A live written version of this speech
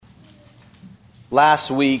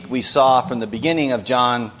Last week we saw from the beginning of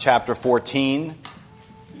John chapter 14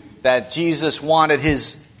 that Jesus wanted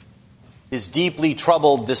his deeply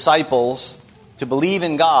troubled disciples to believe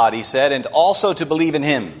in God, he said, and also to believe in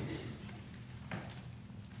him.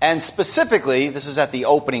 And specifically, this is at the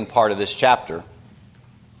opening part of this chapter,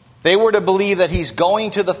 they were to believe that he's going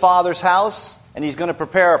to the Father's house and he's going to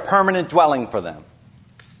prepare a permanent dwelling for them.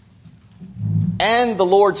 And the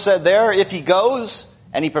Lord said there, if he goes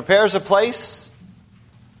and he prepares a place,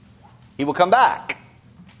 he will come back.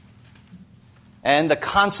 And the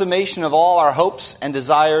consummation of all our hopes and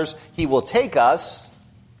desires, he will take us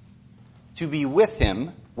to be with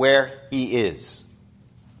him where he is.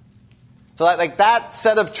 So that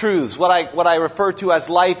set of truths, what I refer to as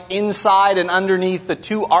life inside and underneath the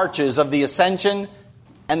two arches of the ascension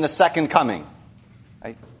and the second coming.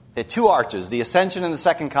 Right? The two arches, the ascension and the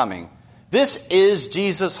second coming. This is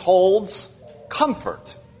Jesus holds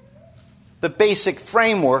comfort. The basic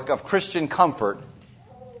framework of Christian comfort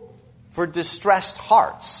for distressed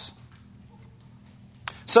hearts.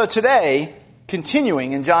 So today,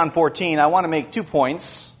 continuing in John 14, I want to make 2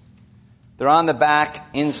 points. They're on the back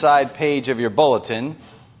inside page of your bulletin.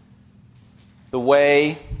 The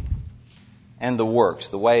way and the works.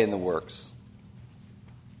 The way and the works.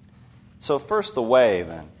 So first the way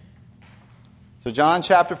then. So John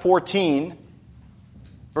chapter 14,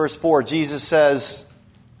 verse 4, Jesus says,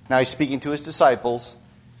 now he's speaking to his disciples,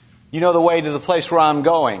 you know the way to the place where I'm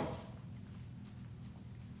going.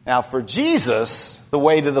 Now for Jesus, the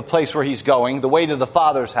way to the place where he's going, the way to the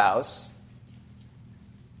Father's house,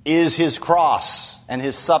 is his cross and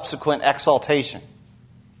his subsequent exaltation.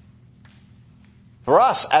 For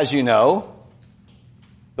us, as you know,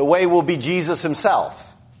 the way will be Jesus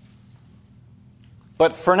himself.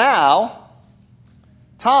 But for now,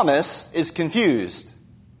 Thomas is confused.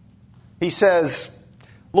 He says,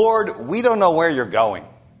 Lord, we don't know where you're going.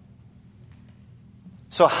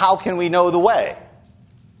 So how can we know the way?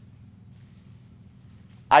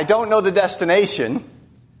 I don't know the destination.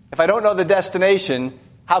 If I don't know the destination,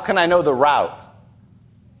 how can I know the route?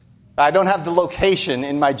 I don't have the location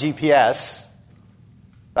in my GPS.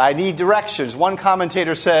 I need directions. One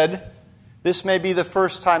commentator said, this may be the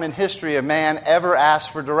first time in history a man ever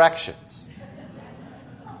asked for directions.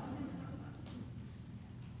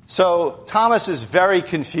 So Thomas is very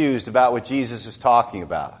confused about what Jesus is talking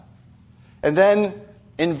about. And then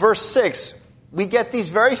in verse 6, we get these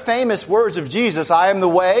very famous words of Jesus, I am the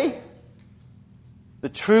way, the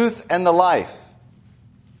truth, and the life.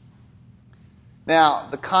 Now,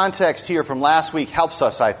 the context here from last week helps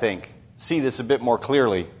us, I think, see this a bit more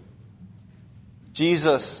clearly.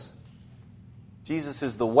 Jesus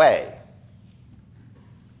is the way.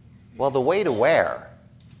 Well, the way to where?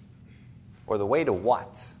 Or the way to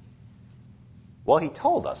what? Well, he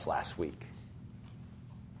told us last week.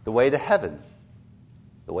 The way to heaven.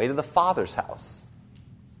 The way to the Father's house.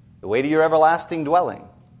 The way to your everlasting dwelling.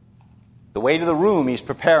 The way to the room he's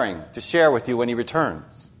preparing to share with you when he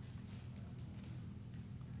returns.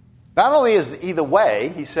 Not only is he the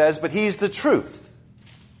way, he says, but he's the truth.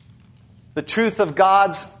 The truth of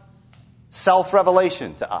God's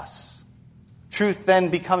self-revelation to us. Truth then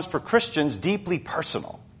becomes for Christians deeply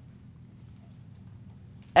personal.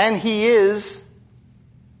 And he is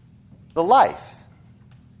the life.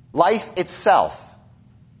 Life itself.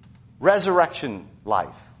 Resurrection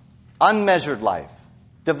life. Unmeasured life.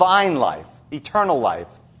 Divine life. Eternal life.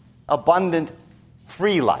 Abundant,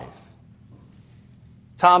 free life.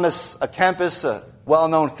 Thomas à Kempis, a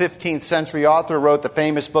well-known 15th century author, wrote the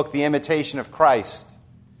famous book, The Imitation of Christ.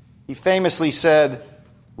 He famously said,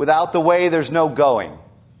 without the way, there's no going.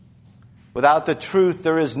 Without the truth,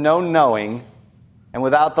 there is no knowing. And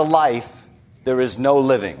without the life, there is no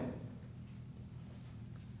living.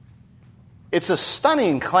 It's a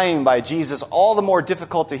stunning claim by Jesus, all the more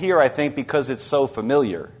difficult to hear, I think, because it's so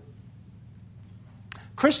familiar.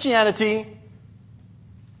 Christianity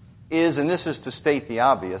is, and this is to state the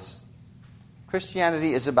obvious,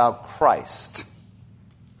 Christianity is about Christ.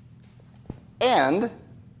 And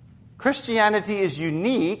Christianity is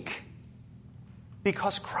unique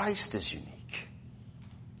because Christ is unique.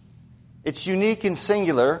 It's unique in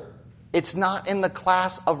singular. It's not in the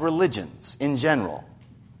class of religions in general.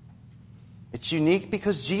 It's unique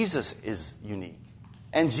because Jesus is unique.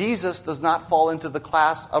 And Jesus does not fall into the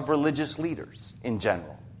class of religious leaders in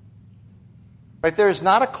general. Right? There is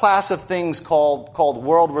not a class of things called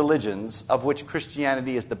world religions of which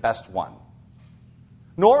Christianity is the best one.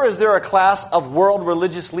 Nor is there a class of world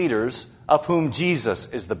religious leaders of whom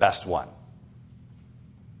Jesus is the best one.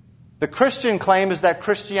 The Christian claim is that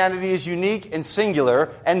Christianity is unique and singular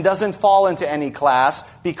and doesn't fall into any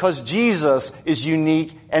class because Jesus is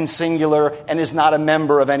unique and singular and is not a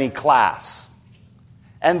member of any class.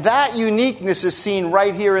 And that uniqueness is seen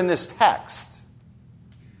right here in this text.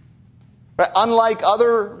 Right? Unlike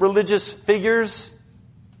other religious figures,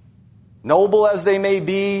 noble as they may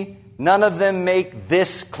be, none of them make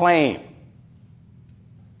this claim.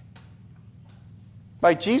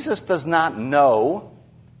 Right? Jesus does not know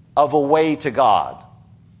of a way to God.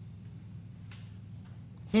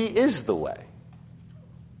 He is the way.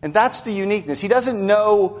 And that's the uniqueness. He doesn't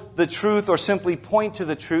know the truth or simply point to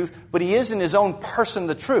the truth, but he is in his own person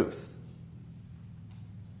the truth.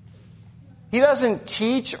 He doesn't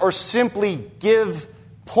teach or simply give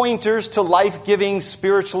pointers to life-giving,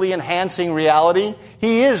 spiritually enhancing reality.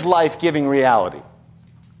 He is life-giving reality.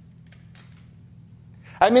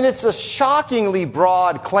 I mean, it's a shockingly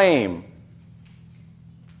broad claim,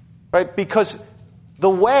 right? Because the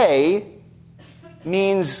way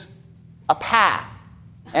means a path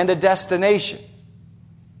and a destination.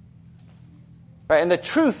 Right? And the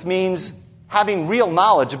truth means having real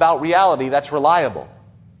knowledge about reality that's reliable.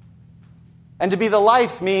 And to be the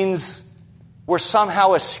life means we're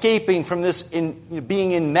somehow escaping from this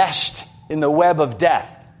being enmeshed in the web of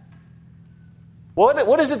death.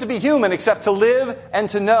 What is it to be human except to live and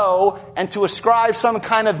to know and to ascribe some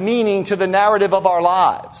kind of meaning to the narrative of our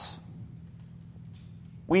lives?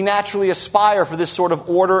 We naturally aspire for this sort of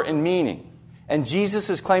order and meaning. And Jesus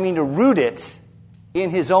is claiming to root it in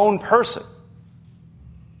his own person.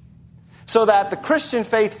 So that the Christian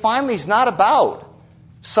faith finally is not about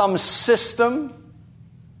some system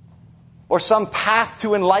or some path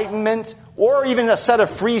to enlightenment or even a set of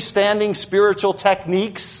freestanding spiritual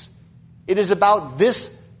techniques. It is about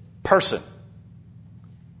this person.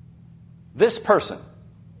 This person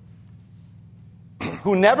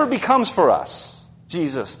who never becomes for us,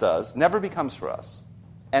 Jesus does, never becomes for us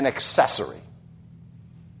an accessory.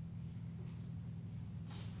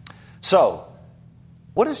 So,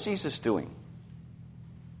 what is Jesus doing?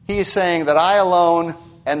 He is saying that I alone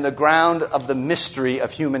am the ground of the mystery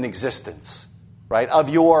of human existence, right? Of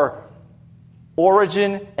your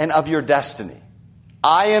origin and of your destiny.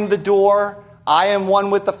 I am the door. I am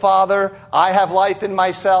one with the Father. I have life in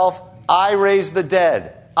myself. I raise the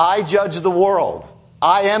dead. I judge the world.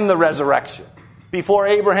 I am the resurrection. Before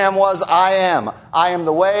Abraham was, I am. I am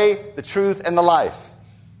the way, the truth, and the life.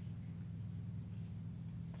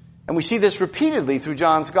 And we see this repeatedly through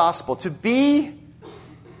John's Gospel. To be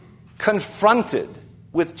confronted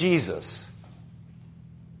with Jesus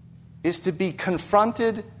is to be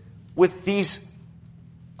confronted with these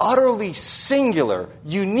utterly singular,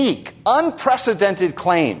 unique, unprecedented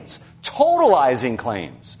claims, totalizing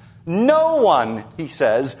claims. No one, he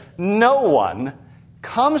says, no one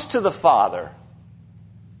comes to the Father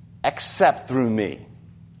except through me.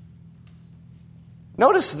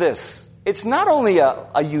 Notice this. It's not only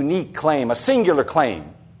a unique claim, a singular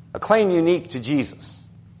claim, a claim unique to Jesus.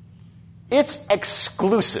 It's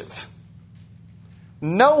exclusive.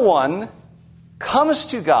 No one comes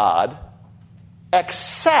to God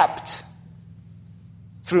except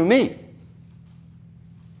through me.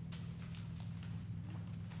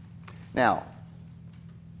 Now,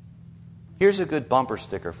 here's a good bumper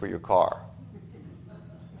sticker for your car.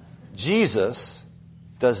 Jesus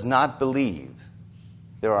does not believe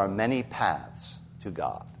there are many paths to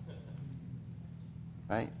God.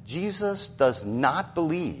 Right? Jesus does not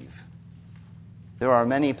believe there are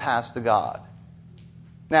many paths to God.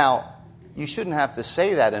 Now, you shouldn't have to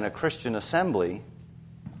say that in a Christian assembly,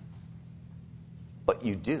 but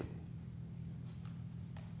you do.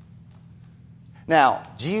 Now,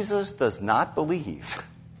 Jesus does not believe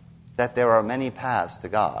that there are many paths to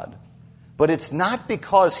God, but it's not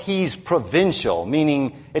because he's provincial,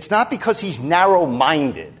 meaning it's not because he's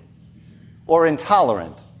narrow-minded or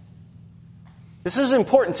intolerant. This is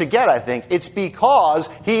important to get, I think. It's because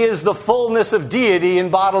he is the fullness of deity in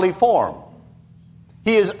bodily form.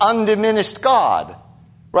 He is undiminished God,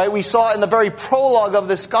 right? We saw in the very prologue of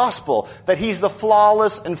this gospel that he's the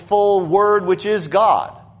flawless and full Word which is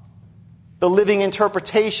God, the living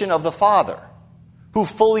interpretation of the Father, who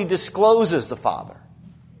fully discloses the Father.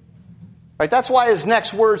 Right? That's why his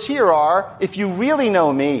next words here are, if you really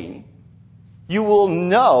know me, you will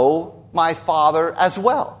know my Father as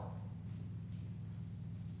well.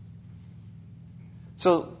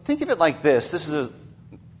 So think of it like this. This is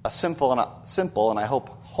a simple and I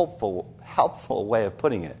hope helpful way of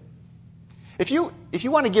putting it. If you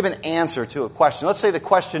want to give an answer to a question, let's say the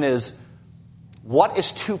question is, what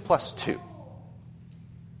is 2 plus 2?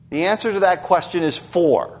 The answer to that question is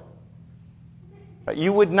 4.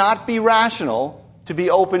 You would not be rational to be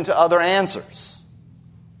open to other answers,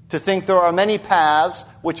 to think there are many paths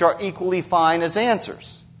which are equally fine as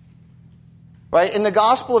answers. Right? In the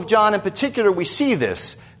Gospel of John in particular, we see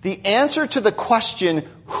this. The answer to the question,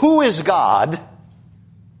 who is God?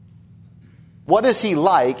 What is he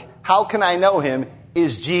like? How can I know him?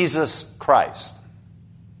 Is Jesus Christ.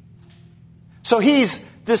 So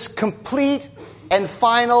he's this complete and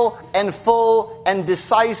final and full and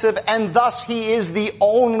decisive, and thus he is the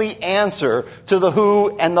only answer to the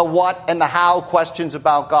who and the what and the how questions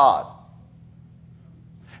about God.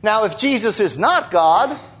 Now, if Jesus is not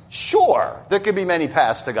God, sure, there could be many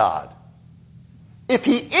paths to God. If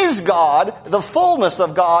he is God, the fullness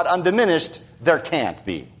of God undiminished, there can't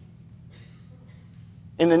be.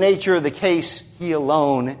 In the nature of the case, he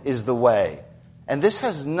alone is the way. And this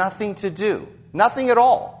has nothing to do, nothing at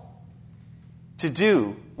all, to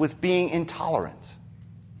do with being intolerant.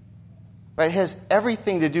 Right? It has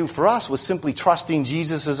everything to do for us with simply trusting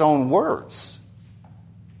Jesus' own words.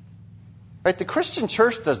 Right? The Christian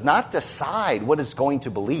church does not decide what it's going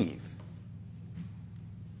to believe.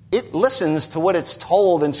 It listens to what it's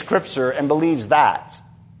told in Scripture and believes that.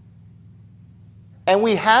 And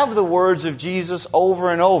we have the words of Jesus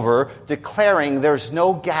over and over declaring there's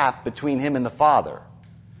no gap between him and the Father.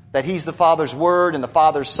 That he's the Father's Word and the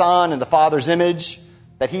Father's Son and the Father's image.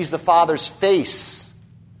 That he's the Father's face,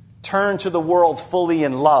 turned to the world fully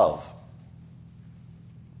in love.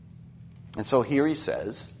 And so here he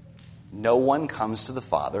says, no one comes to the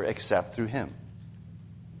Father except through him.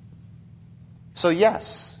 So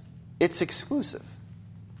yes, it's exclusive.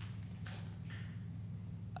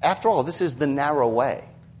 After all, this is the narrow way.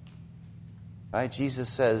 Right? Jesus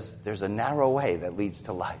says there's a narrow way that leads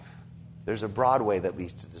to life. There's a broad way that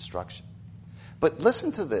leads to destruction. But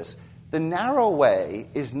listen to this. The narrow way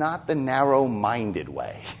is not the narrow-minded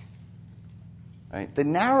way. Right? The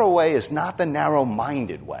narrow way is not the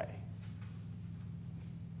narrow-minded way.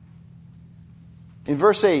 In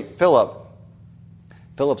verse 8,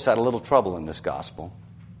 Philip's had a little trouble in this gospel.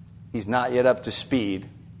 He's not yet up to speed.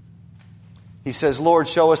 He says, Lord,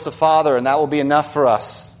 show us the Father, and that will be enough for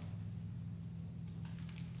us.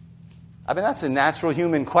 I mean, that's a natural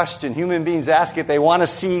human question. Human beings ask it. They want to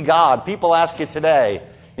see God. People ask it today.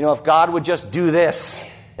 You know, if God would just do this,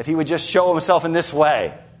 if he would just show himself in this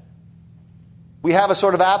way. We have a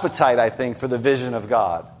sort of appetite, I think, for the vision of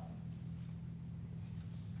God.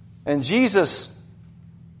 And Jesus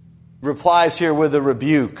replies here with a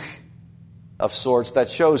rebuke of sorts that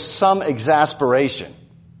shows some exasperation.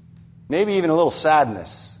 Maybe even a little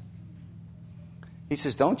sadness. He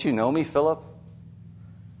says, don't you know me, Philip?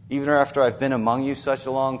 Even after I've been among you such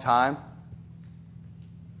a long time?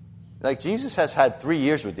 Like, Jesus has had 3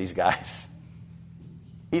 years with these guys.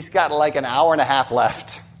 He's got like an hour and a half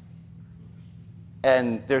left.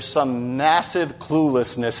 And there's some massive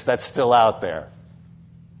cluelessness that's still out there.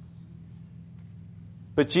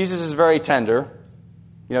 But Jesus is very tender.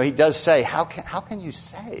 You know, he does say, how can you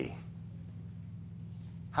say?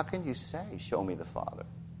 How can you say, show me the Father?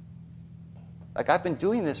 Like, I've been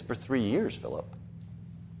doing this for 3 years, Philip.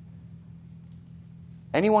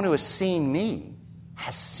 Anyone who has seen me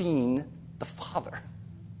has seen the Father.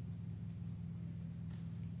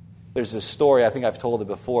 There's this story, I think I've told it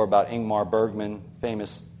before, about Ingmar Bergman,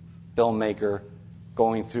 famous filmmaker,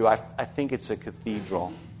 going through, I think it's a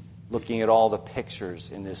cathedral, looking at all the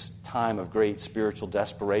pictures in this time of great spiritual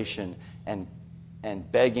desperation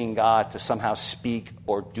and begging God to somehow speak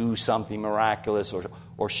or do something miraculous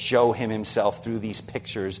or show him himself through these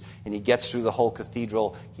pictures. And he gets through the whole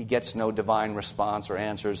cathedral. He gets no divine response or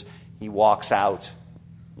answers. He walks out,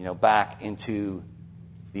 back into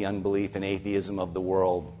the unbelief and atheism of the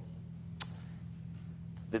world.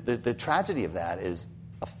 The tragedy of that is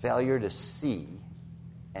a failure to see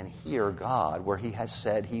and hear God where he has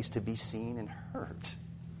said he's to be seen and heard.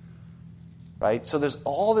 Right? So there's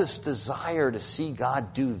all this desire to see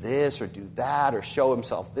God do this or do that or show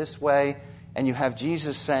himself this way. And you have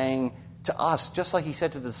Jesus saying to us, just like he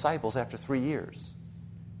said to the disciples after 3 years,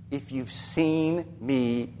 if you've seen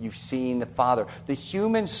me, you've seen the Father. The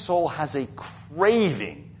human soul has a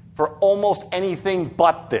craving for almost anything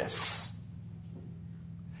but this.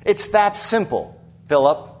 It's that simple,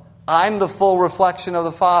 Philip. I'm the full reflection of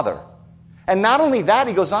the Father. And not only that,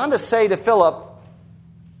 he goes on to say to Philip,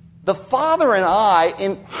 the Father and I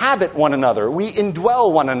inhabit one another. We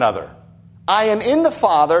indwell one another. I am in the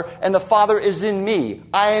Father, and the Father is in me.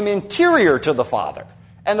 I am interior to the Father,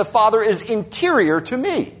 and the Father is interior to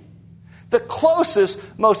me. The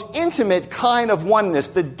closest, most intimate kind of oneness,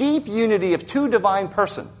 the deep unity of two divine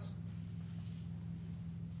persons.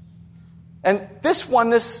 And this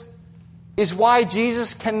oneness is why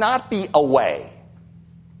Jesus cannot be away.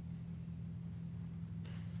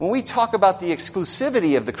 When we talk about the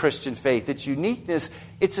exclusivity of the Christian faith, its uniqueness,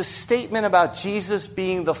 it's a statement about Jesus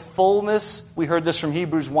being the fullness, we heard this from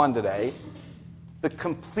Hebrews 1 today, the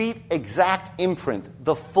complete, exact imprint,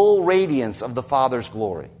 the full radiance of the Father's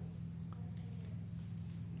glory.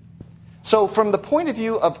 So from the point of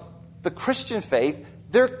view of the Christian faith,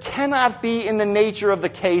 there cannot be in the nature of the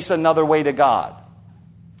case another way to God.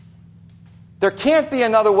 There can't be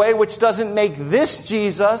another way which doesn't make this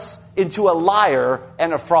Jesus into a liar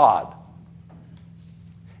and a fraud.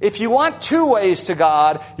 If you want two ways to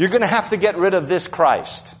God, you're going to have to get rid of this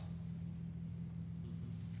Christ.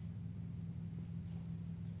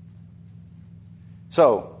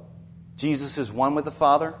 So, Jesus is one with the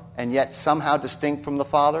Father, and yet somehow distinct from the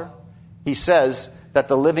Father. He says that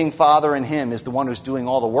the living Father in him is the one who's doing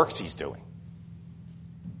all the works he's doing.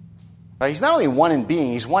 Right? He's not only one in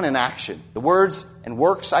being, he's one in action. The words and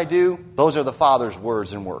works I do, those are the Father's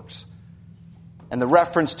words and works. And the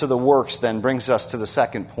reference to the works then brings us to the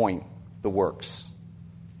second point, the works.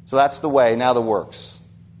 So that's the way, now the works.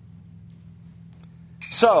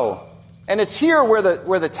 So, and it's here where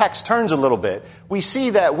the text turns a little bit. We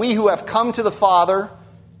see that we who have come to the Father,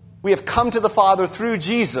 we have come to the Father through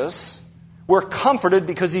Jesus. We're comforted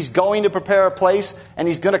because he's going to prepare a place and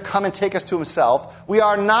he's going to come and take us to himself. We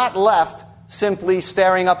are not left simply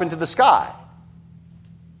staring up into the sky.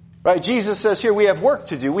 Right? Jesus says here we have work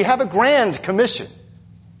to do. We have a grand commission.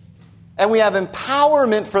 And we have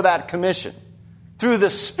empowerment for that commission through the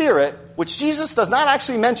Spirit, which Jesus does not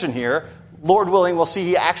actually mention here. Lord willing, we'll see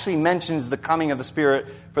he actually mentions the coming of the Spirit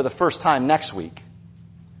for the first time next week.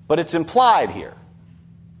 But it's implied here.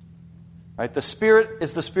 Right? The Spirit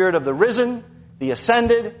is the Spirit of the risen, the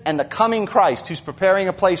ascended, and the coming Christ who's preparing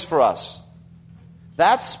a place for us.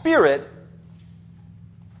 That Spirit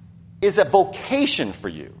is a vocation for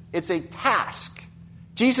you. It's a task.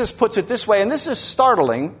 Jesus puts it this way, and this is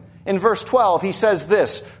startling. In verse 12, he says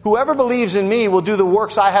this, "Whoever believes in me will do the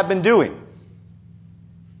works I have been doing.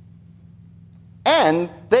 And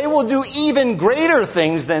they will do even greater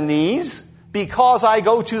things than these because I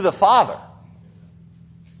go to the Father."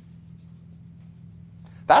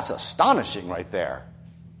 That's astonishing right there.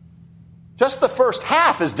 Just the first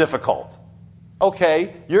half is difficult.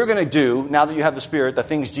 Okay, you're going to do, now that you have the Spirit, the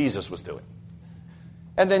things Jesus was doing.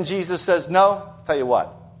 And then Jesus says, no, tell you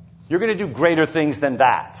what, you're going to do greater things than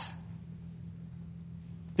that.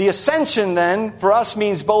 The ascension then, for us,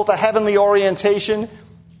 means both a heavenly orientation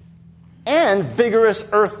and vigorous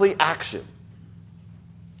earthly action.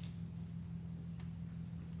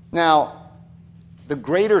 Now, the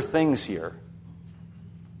greater things here,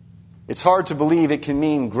 it's hard to believe it can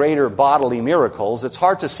mean greater bodily miracles. It's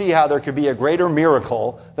hard to see how there could be a greater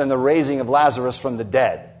miracle than the raising of Lazarus from the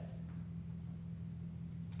dead.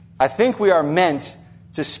 I think we are meant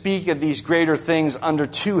to speak of these greater things under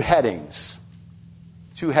two headings.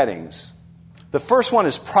 Two headings. The first one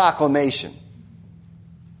is proclamation.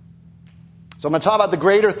 So I'm going to talk about the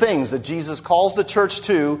greater things that Jesus calls the church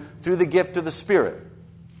to through the gift of the Spirit.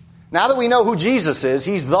 Now that we know who Jesus is,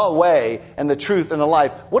 he's the way and the truth and the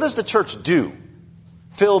life, what does the church do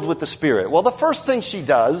filled with the Spirit? Well, the first thing she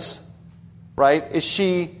does, right, is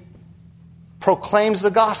she proclaims the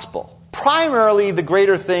gospel. Primarily, the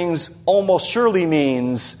greater things almost surely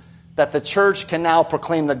means that the church can now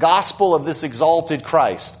proclaim the gospel of this exalted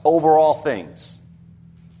Christ over all things.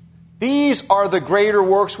 These are the greater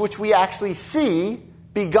works which we actually see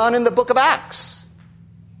begun in the book of Acts.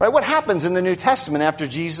 Right? What happens in the New Testament after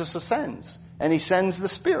Jesus ascends and he sends the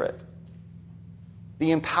Spirit? The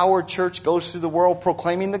empowered church goes through the world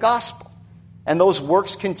proclaiming the gospel. And those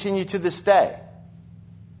works continue to this day.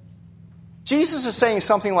 Jesus is saying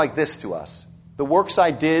something like this to us. The works I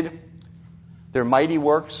did, they're mighty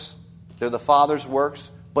works. They're the Father's works.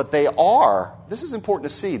 But they are, this is important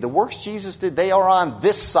to see, the works Jesus did, they are on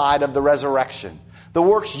this side of the resurrection. The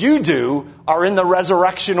works you do are in the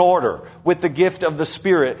resurrection order with the gift of the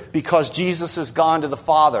Spirit because Jesus has gone to the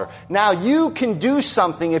Father. Now you can do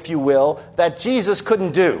something, if you will, that Jesus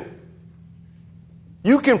couldn't do.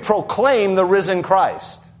 You can proclaim the risen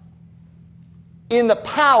Christ in the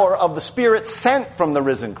power of the Spirit sent from the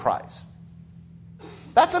risen Christ.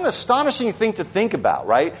 That's an astonishing thing to think about,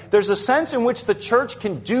 right? There's a sense in which the church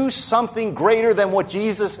can do something greater than what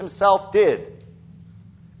Jesus himself did.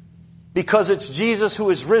 Because it's Jesus who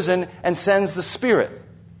is risen and sends the Spirit.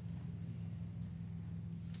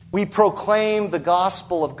 We proclaim the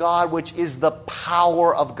gospel of God, which is the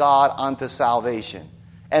power of God unto salvation.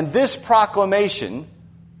 And this proclamation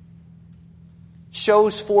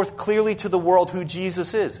shows forth clearly to the world who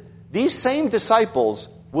Jesus is. These same disciples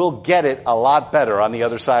we'll get it a lot better on the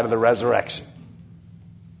other side of the resurrection.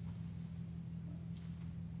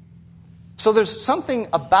 So there's something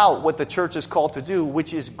about what the church is called to do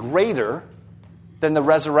which is greater than the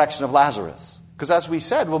resurrection of Lazarus. Because as we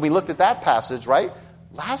said when we looked at that passage, right,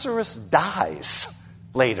 Lazarus dies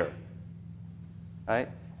later. Right?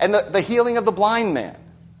 And the healing of the blind man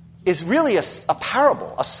is really a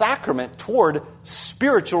parable, a sacrament toward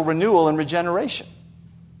spiritual renewal and regeneration.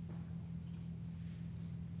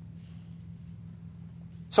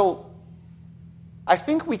 So I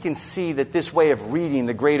think we can see that this way of reading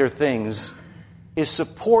the greater things is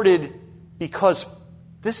supported because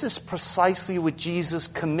this is precisely what Jesus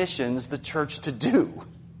commissions the church to do.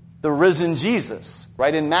 The risen Jesus,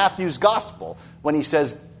 right? In Matthew's gospel, when he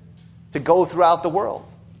says to go throughout the world.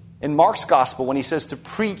 In Mark's gospel, when he says to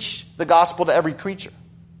preach the gospel to every creature.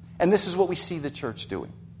 And this is what we see the church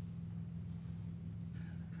doing.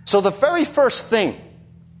 So the very first thing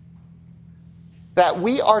that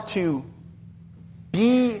we are to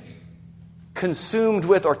be consumed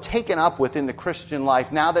with or taken up with in the Christian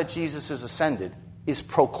life now that Jesus is ascended is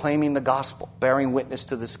proclaiming the gospel, bearing witness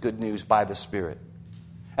to this good news by the Spirit.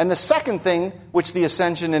 And the second thing which the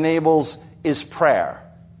ascension enables is prayer.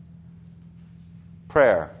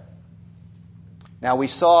 Prayer. Now we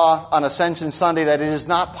saw on Ascension Sunday that it is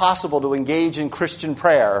not possible to engage in Christian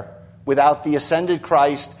prayer without the ascended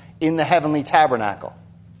Christ in the heavenly tabernacle.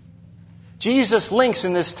 Jesus links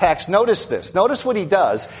in this text, notice this, notice what he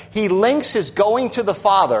does. He links his going to the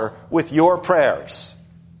Father with your prayers.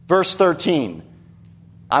 Verse 13,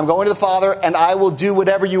 I'm going to the Father and I will do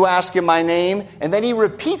whatever you ask in my name. And then he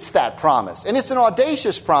repeats that promise. And it's an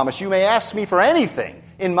audacious promise. You may ask me for anything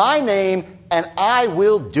in my name and I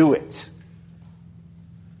will do it.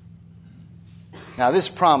 Now this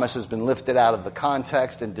promise has been lifted out of the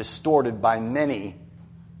context and distorted by many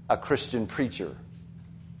a Christian preacher.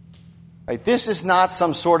 Right? This is not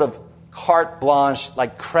some sort of carte blanche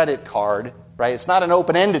like credit card. Right? It's not an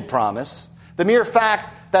open-ended promise. The mere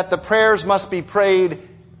fact that the prayers must be prayed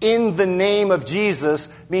in the name of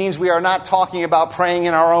Jesus means we are not talking about praying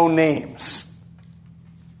in our own names.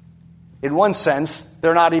 In one sense,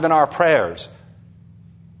 they're not even our prayers.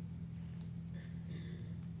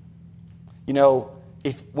 You know,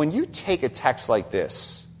 when you take a text like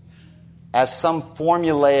this as some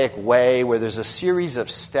formulaic way where there's a series of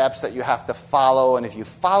steps that you have to follow, and if you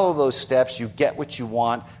follow those steps, you get what you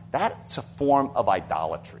want, that's a form of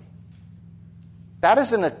idolatry. That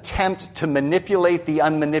is an attempt to manipulate the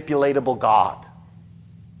unmanipulatable God.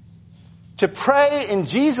 To pray in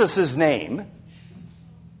Jesus' name,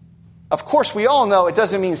 of course we all know it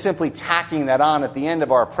doesn't mean simply tacking that on at the end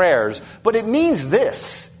of our prayers, but it means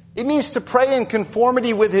this. It means to pray in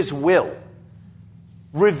conformity with his will,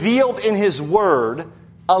 revealed in his word,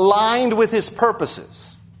 aligned with his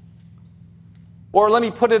purposes. Or let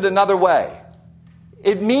me put it another way.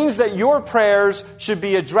 It means that your prayers should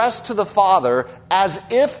be addressed to the Father as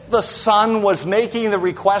if the Son was making the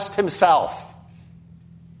request himself.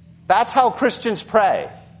 That's how Christians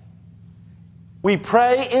pray. We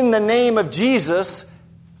pray in the name of Jesus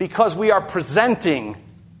because we are presenting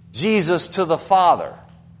Jesus to the Father.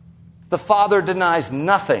 The Father denies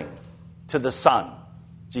nothing to the Son,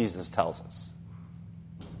 Jesus tells us.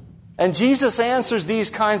 And Jesus answers these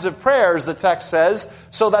kinds of prayers, the text says,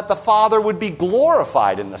 so that the Father would be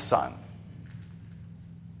glorified in the Son.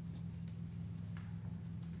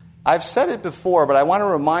 I've said it before, but I want to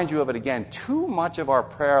remind you of it again. Too much of our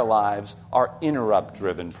prayer lives are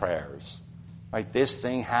interrupt-driven prayers. Right? This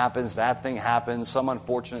thing happens, that thing happens, some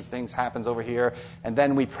unfortunate things happens over here, and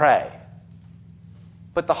then we pray.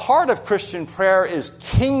 But the heart of Christian prayer is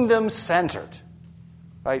kingdom-centered.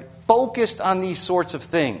 Right? Focused on these sorts of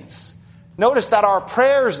things. Notice that our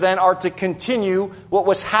prayers then are to continue what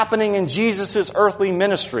was happening in Jesus' earthly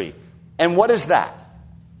ministry. And what is that?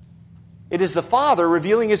 It is the Father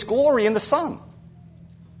revealing his glory in the Son.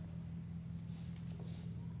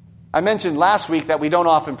 I mentioned last week that we don't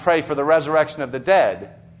often pray for the resurrection of the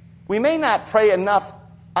dead. We may not pray enough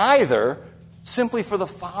either simply for the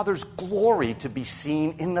Father's glory to be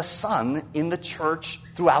seen in the Son, in the church,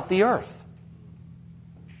 throughout the earth.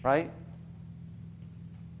 Right?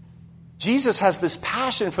 Jesus has this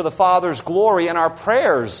passion for the Father's glory, and our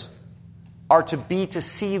prayers are to be to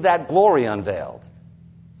see that glory unveiled.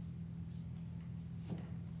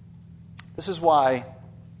 This is why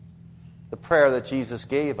the prayer that Jesus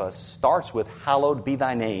gave us starts with, hallowed be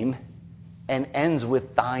thy name, and ends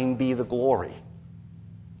with, thine be the glory.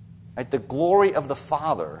 Right? The glory of the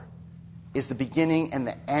Father is the beginning and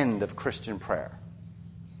the end of Christian prayer.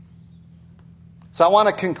 So I want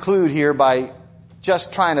to conclude here by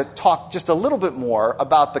just trying to talk just a little bit more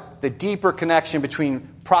about the deeper connection between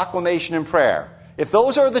proclamation and prayer. If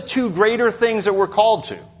those are the two greater things that we're called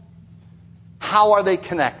to, how are they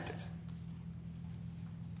connected?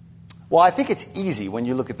 Well, I think it's easy when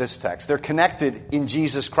you look at this text. They're connected in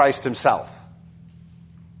Jesus Christ himself.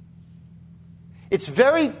 It's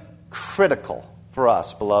very critical for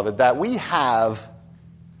us, beloved, that we have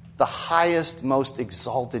the highest, most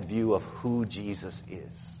exalted view of who Jesus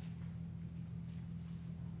is.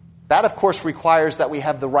 That, of course, requires that we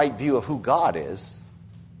have the right view of who God is.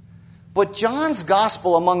 But John's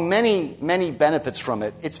gospel, among many, many benefits from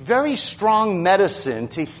it, it's very strong medicine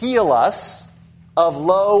to heal us of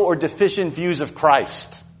low or deficient views of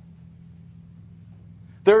Christ.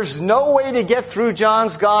 There's no way to get through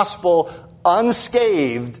John's gospel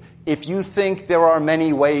unscathed if you think there are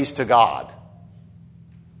many ways to God.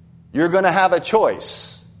 You're going to have a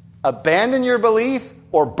choice. Abandon your belief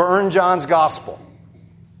or burn John's gospel.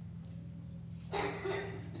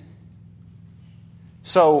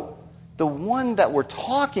 So, the one that we're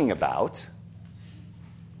talking about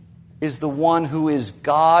is the one who is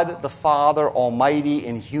God the Father Almighty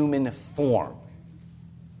in human form.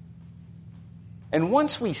 And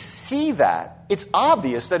once we see that, it's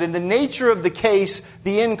obvious that in the nature of the case,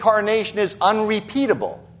 the incarnation is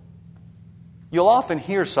unrepeatable. You'll often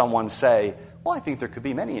hear someone say, well, I think there could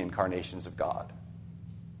be many incarnations of God.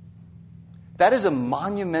 That is a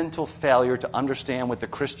monumental failure to understand what the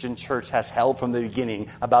Christian church has held from the beginning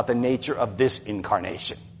about the nature of this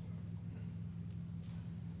incarnation.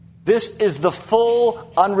 This is the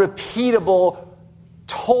full, unrepeatable,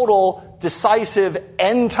 total, decisive,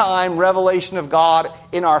 end-time revelation of God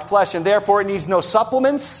in our flesh, and therefore it needs no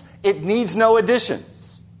supplements, it needs no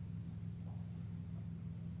additions.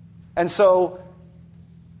 And so,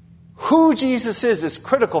 who Jesus is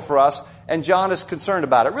critical for us, and John is concerned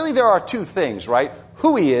about it. Really, there are two things, right?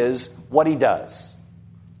 Who he is, what he does.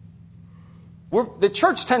 The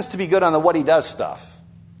church tends to be good on the what he does stuff,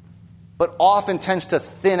 but often tends to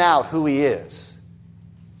thin out who he is.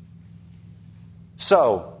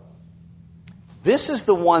 So, this is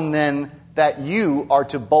the one then that you are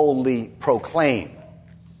to boldly proclaim.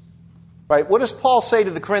 Right? What does Paul say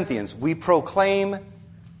to the Corinthians? We proclaim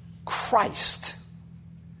Christ.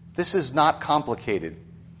 This is not complicated.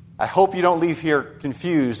 I hope you don't leave here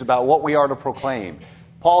confused about what we are to proclaim.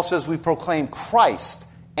 Paul says we proclaim Christ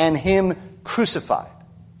and him crucified.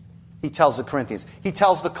 He tells the Corinthians. He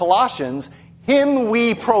tells the Colossians, him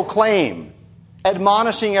we proclaim,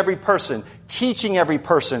 admonishing every person, teaching every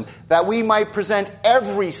person, that we might present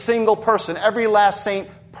every single person, every last saint,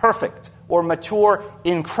 perfect or mature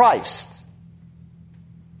in Christ.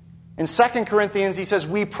 In 2 Corinthians, he says,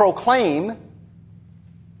 we proclaim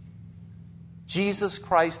Jesus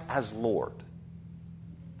Christ as Lord.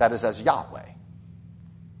 That is, as Yahweh.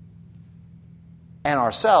 And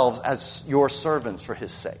ourselves as your servants for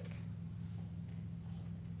his sake.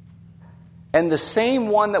 And the same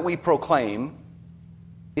one that we proclaim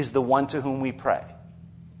is the one to whom we pray.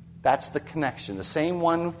 That's the connection. The same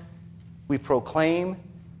one we proclaim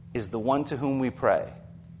is the one to whom we pray.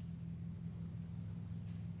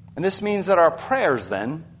 And this means that our prayers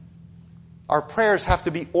have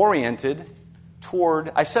to be oriented toward,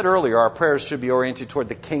 I said earlier, our prayers should be oriented toward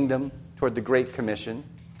the kingdom, toward the Great Commission.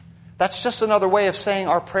 That's just another way of saying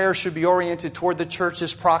our prayers should be oriented toward the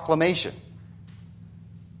church's proclamation.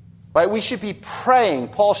 Right? We should be praying.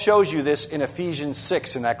 Paul shows you this in Ephesians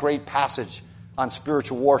 6, in that great passage on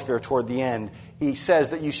spiritual warfare toward the end. He says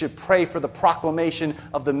that you should pray for the proclamation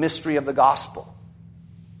of the mystery of the gospel.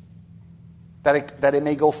 That it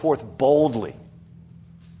may go forth boldly.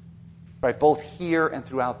 Right? Both here and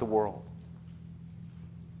throughout the world.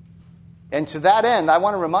 And to that end, I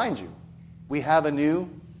want to remind you, we have a new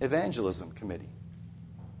evangelism committee.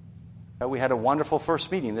 We had a wonderful first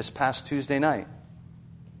meeting this past Tuesday night.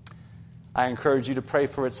 I encourage you to pray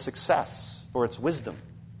for its success, for its wisdom,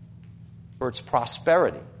 for its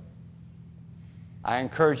prosperity. I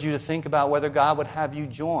encourage you to think about whether God would have you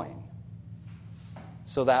join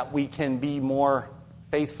so that we can be more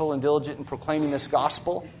faithful and diligent in proclaiming this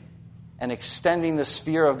gospel and extending the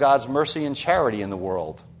sphere of God's mercy and charity in the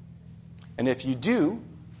world. And if you do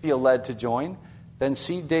feel led to join, then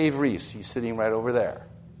see Dave Reese. He's sitting right over there.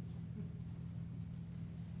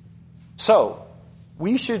 So,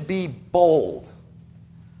 we should be bold.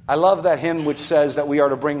 I love that hymn which says that we are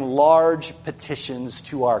to bring large petitions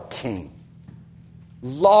to our King.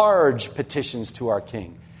 Large petitions to our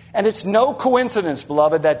King. And it's no coincidence,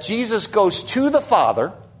 beloved, that Jesus goes to the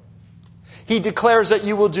Father. He declares that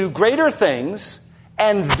you will do greater things.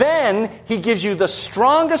 And then he gives you the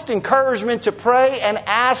strongest encouragement to pray and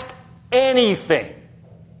ask anything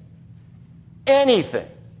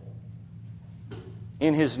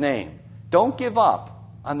in his name. Don't give up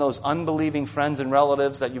on those unbelieving friends and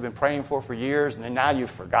relatives that you've been praying for years and then now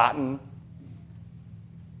you've forgotten.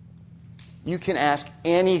 You can ask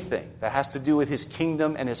anything that has to do with his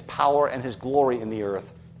kingdom and his power and his glory in the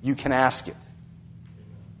earth. You can ask it.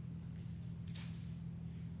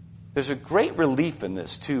 There's a great relief in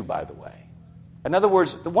this too, by the way. In other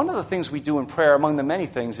words, one of the things we do in prayer, among the many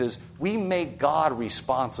things, is we make God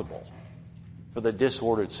responsible for the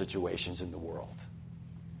disordered situations in the world.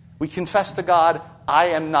 We confess to God, I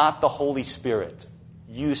am not the Holy Spirit.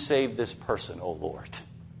 You save this person, O Lord.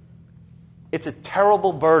 It's a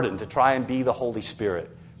terrible burden to try and be the Holy Spirit.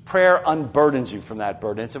 Prayer unburdens you from that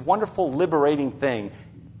burden. It's a wonderful, liberating thing.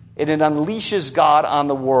 And it unleashes God on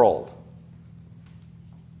the world.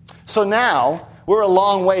 So now, we're a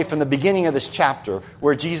long way from the beginning of this chapter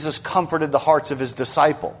where Jesus comforted the hearts of his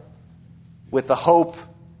disciple with the hope,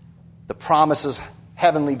 the promise of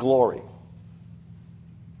heavenly glory.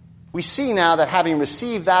 We see now that having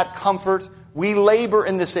received that comfort, we labor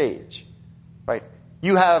in this age. Right?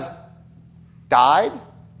 You have died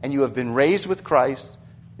and you have been raised with Christ.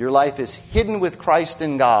 Your life is hidden with Christ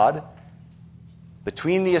in God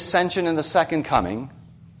between the ascension and the second coming.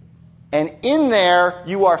 And in there,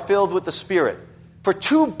 you are filled with the Spirit for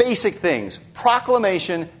two basic things,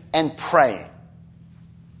 proclamation and praying.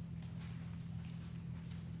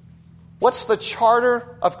 What's the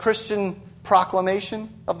charter of Christian proclamation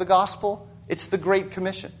of the gospel? It's the Great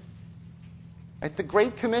Commission. Right? The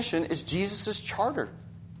Great Commission is Jesus' charter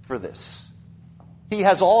for this. He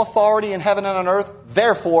has all authority in heaven and on earth,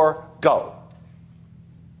 therefore go.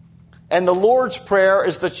 And the Lord's Prayer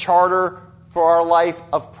is the charter for our life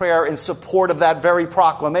of prayer in support of that very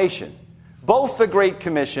proclamation. Both the Great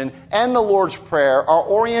Commission and the Lord's Prayer are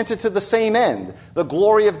oriented to the same end, the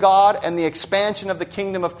glory of God and the expansion of the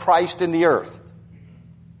kingdom of Christ in the earth.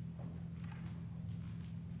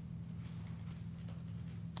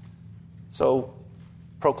 So,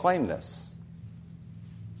 proclaim this.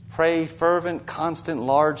 Pray fervent, constant,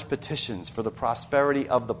 large petitions for the prosperity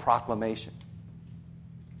of the proclamation.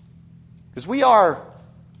 Because we are,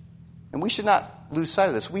 and we should not lose sight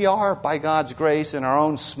of this, we are, by God's grace, in our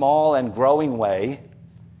own small and growing way,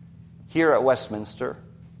 here at Westminster,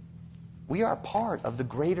 we are part of the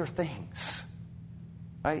greater things.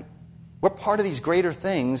 Right? We're part of these greater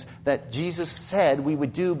things that Jesus said we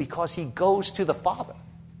would do because he goes to the Father.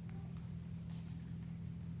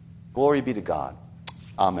 Glory be to God.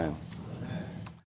 Amen.